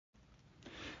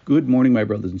Good morning, my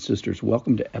brothers and sisters.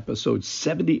 Welcome to episode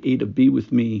 78 of Be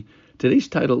With Me. Today's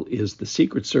title is The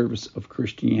Secret Service of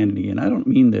Christianity. And I don't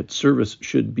mean that service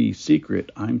should be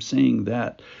secret. I'm saying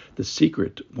that the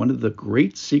secret, one of the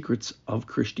great secrets of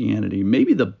Christianity,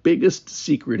 maybe the biggest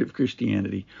secret of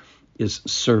Christianity, is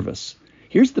service.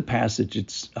 Here's the passage.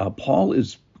 It's Paul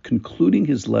is concluding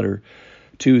his letter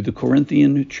to the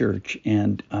Corinthian church.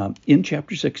 And in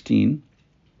chapter 16,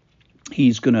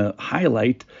 he's going to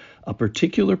highlight a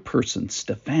particular person,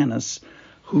 Stephanas,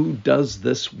 who does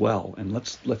this well. And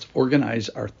let's organize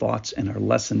our thoughts and our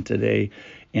lesson today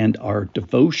and our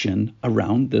devotion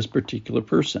around this particular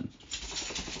person.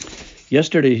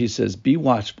 Yesterday he says, be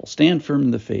watchful, stand firm in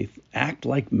the faith, act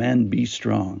like men, be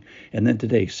strong. And then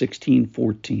today,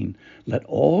 16:14, let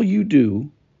all you do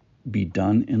be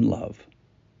done in love.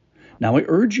 Now I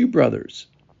urge you, brothers,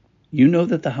 you know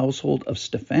that the household of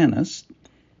Stephanas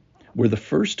were the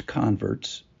first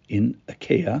converts in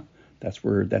Achaia, that's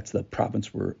the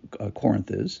province where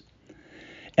Corinth is,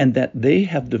 and that they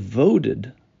have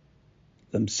devoted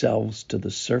themselves to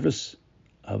the service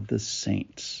of the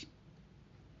saints.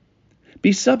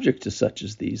 Be subject to such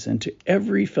as these, and to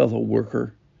every fellow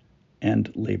worker and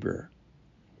laborer.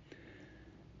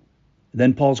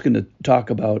 Then Paul's going to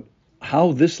talk about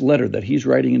how this letter that he's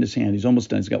writing in his hand, he's almost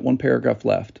done, he's got one paragraph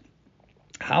left.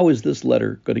 How is this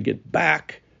letter going to get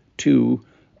back to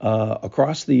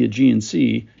across the Aegean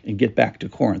Sea and get back to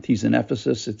Corinth? He's in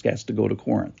Ephesus. It has to go to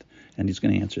Corinth. And he's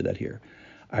going to answer that here.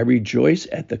 I rejoice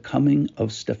at the coming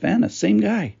of Stephanas. Same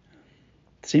guy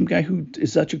who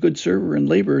is such a good server and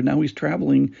laborer. Now he's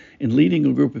traveling and leading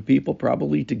a group of people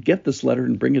probably to get this letter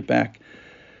and bring it back.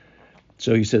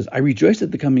 So he says, I rejoice at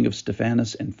the coming of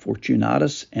Stephanas and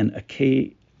Fortunatus and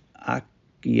Achaeus,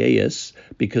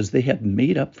 because they have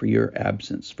made up for your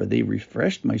absence, for they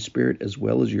refreshed my spirit as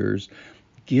well as yours.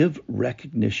 Give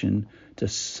recognition to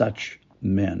such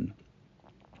men.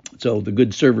 So the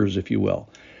good servers, if you will.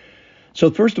 So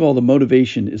first of all, the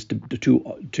motivation is to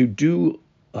do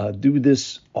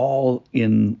this all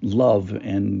in love.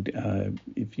 And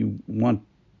if you want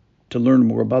to learn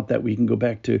more about that, we can go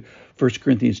back to 1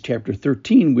 Corinthians chapter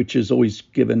 13, which is always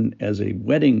given as a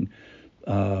wedding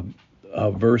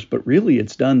verse, but really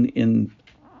it's done in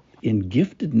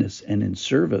giftedness and in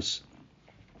service.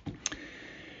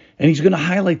 And he's going to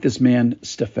highlight this man,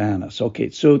 Stephanas. Okay,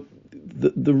 so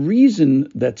the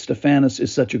reason that Stephanas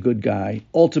is such a good guy,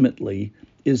 ultimately,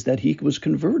 is that he was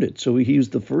converted. So he was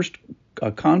the first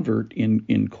convert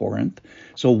in Corinth.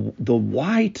 So the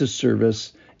why to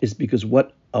service is because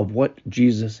of what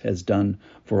Jesus has done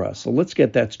for us. So let's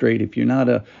get that straight. If you're not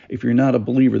a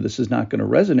believer, this is not going to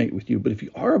resonate with you. But if you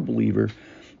are a believer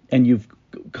and you've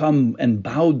come and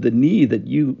bowed the knee that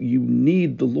you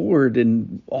need the Lord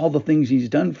and all the things he's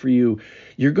done for you,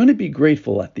 you're going to be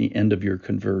grateful at the end of your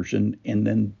conversion, and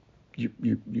then you're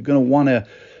going to want to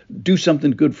do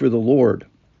something good for the Lord.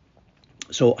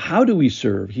 So how do we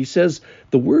serve? He says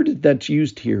the word that's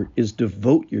used here is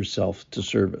devote yourself to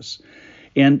service.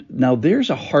 And now there's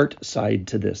a heart side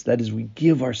to this. That is, we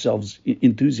give ourselves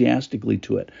enthusiastically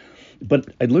to it.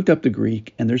 But I looked up the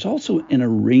Greek, and there's also an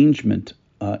arrangement.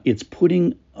 It's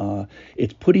putting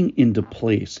into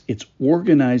place. It's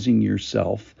organizing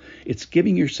yourself. It's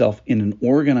giving yourself in an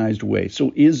organized way.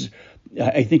 So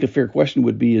I think a fair question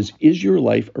would be, is your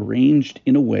life arranged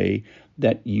in a way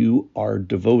that you are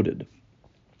devoted?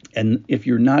 And if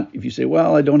you say,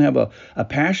 well, I don't have a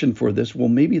passion for this, well,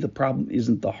 maybe the problem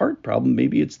isn't the heart problem.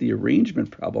 Maybe it's the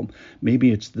arrangement problem. Maybe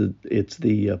it's the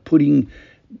putting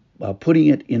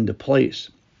it into place.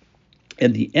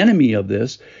 And the enemy of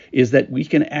this is that we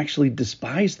can actually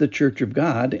despise the church of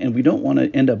God, and we don't want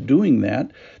to end up doing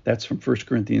that. That's from 1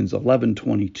 Corinthians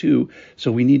 11:22.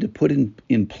 So we need to put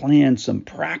in plan some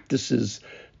practices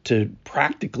to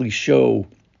practically show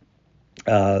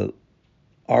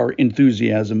our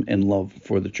enthusiasm and love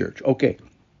for the church. Okay.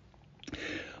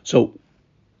 So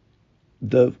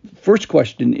the first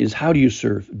question is, how do you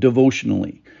serve?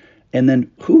 Devotionally. And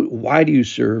then why do you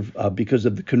serve? Because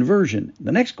of the conversion.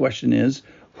 The next question is,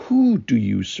 who do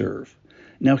you serve?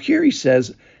 Now here he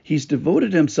says he's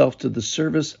devoted himself to the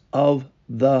service of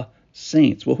the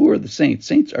saints. Well, who are the saints?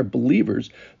 Saints are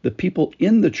believers, the people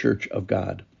in the church of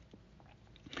God.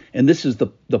 And this is the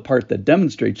part that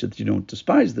demonstrates that you don't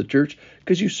despise the church,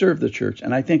 because you serve the church.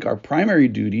 And I think our primary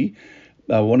duty,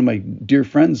 one of my dear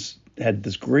friends had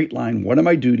this great line, what are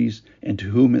my duties and to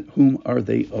whom are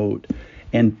they owed?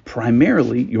 And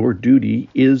primarily your duty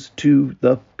is to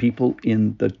the people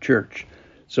in the church.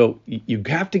 So you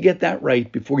have to get that right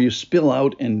before you spill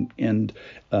out and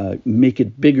make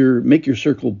it bigger, make your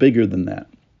circle bigger than that.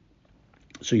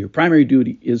 So your primary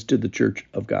duty is to the church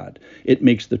of God. It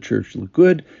makes the church look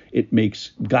good. It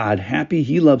makes God happy.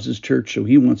 He loves his church, so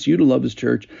he wants you to love his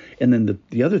church. And then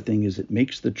the other thing is it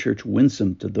makes the church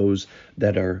winsome to those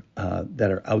that are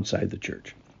outside the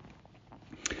church.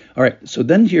 All right, so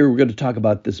then here we're going to talk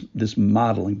about this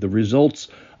modeling, the results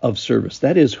of service.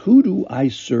 That is, who do I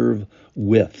serve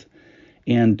with?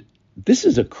 And this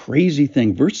is a crazy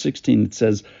thing. Verse 16, it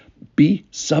says, be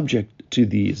subject to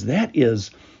these. That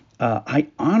is, I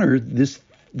honor this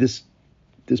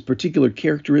particular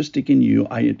characteristic in you.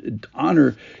 I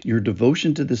honor your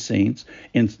devotion to the saints,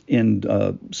 and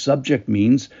subject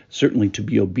means certainly to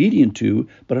be obedient to,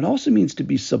 but it also means to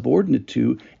be subordinate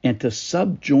to and to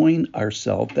subjoin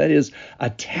ourselves. That is,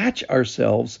 attach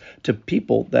ourselves to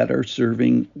people that are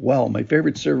serving well. My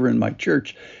favorite server in my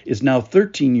church is now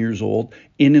 13 years old,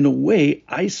 and in a way,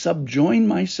 I subjoin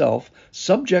myself,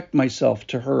 subject myself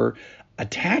to her,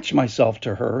 attach myself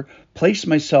to her, place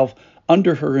myself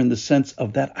under her in the sense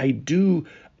of that I do,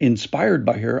 inspired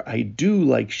by her, I do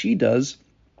like she does,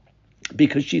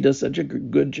 because she does such a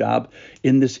good job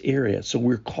in this area. So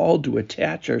we're called to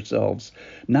attach ourselves,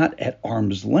 not at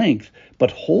arm's length, but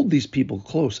hold these people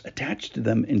close, attach to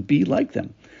them, and be like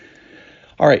them.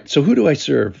 All right, so who do I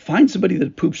serve? Find somebody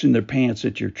that poops in their pants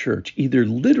at your church, either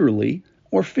literally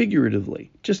or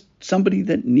figuratively, just somebody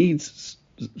that needs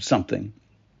something.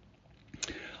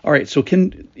 All right, so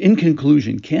in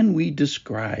conclusion, can we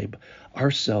describe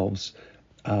ourselves,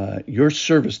 your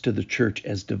service to the church,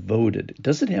 as devoted?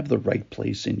 Does it have the right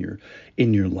place in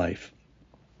your life?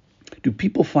 Do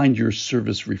people find your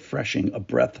service refreshing, a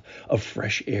breath of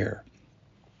fresh air?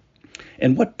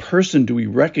 And what person do we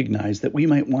recognize that we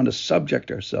might want to subject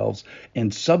ourselves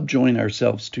and subjoin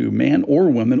ourselves to, man or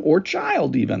woman or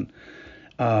child even?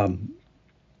 Someone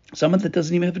that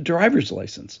doesn't even have a driver's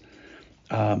license.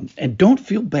 And don't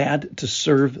feel bad to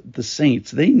serve the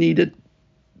saints. They need it,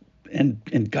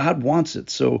 and God wants it.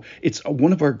 So it's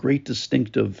one of our great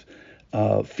distinctive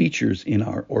features in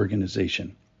our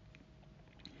organization.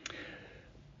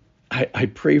 I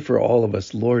pray for all of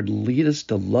us, Lord, lead us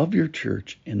to love your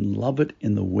church and love it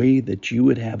in the way that you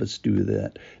would have us do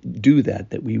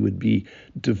that we would be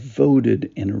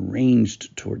devoted and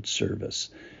arranged towards service.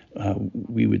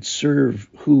 We would serve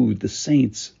the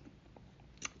saints,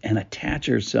 and attach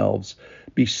ourselves,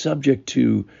 be subject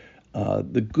to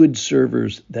the good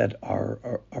servers that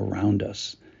are around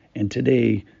us. And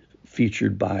today,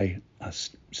 featured by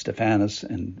Stephanus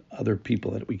and other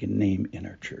people that we can name in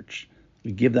our church.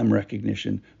 We give them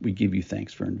recognition. We give you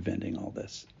thanks for inventing all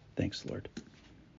this. Thanks, Lord.